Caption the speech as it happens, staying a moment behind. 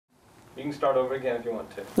You can start over again if you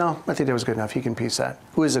want to. No, I think that was good enough. He can piece that.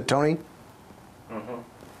 Who is it, Tony? Mm-hmm.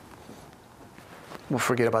 We'll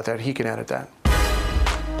forget about that. He can edit that.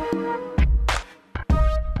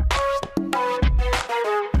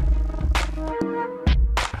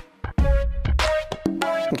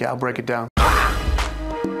 Okay, I'll break it down.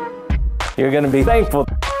 You're going to be thankful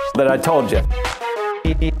that I told you.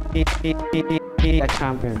 A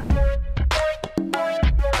champion.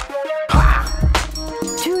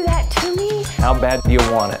 Do that to me? How bad do you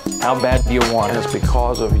want it? How bad do you want And it? it's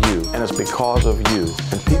because of you. And it's because of you.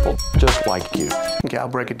 And people just like you. Okay, I'll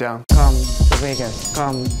break it down. Come to Vegas.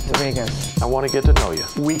 Come to Vegas. I want to get to know you.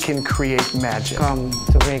 We can create magic. Come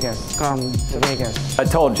to Vegas. Come to Vegas. I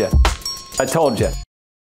told you. I told you.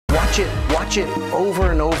 Watch it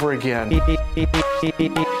over and over again. A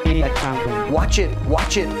champion. Watch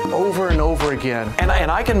it over and over again. And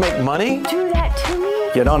I can make money? Do that to me?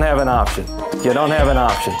 You don't have an option. You don't have an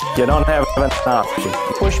option. You don't have an option.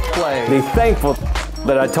 Push play. Be thankful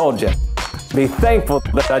that I told you. Be thankful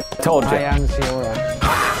that I told you. I am CieAura.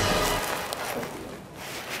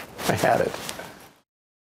 I had it.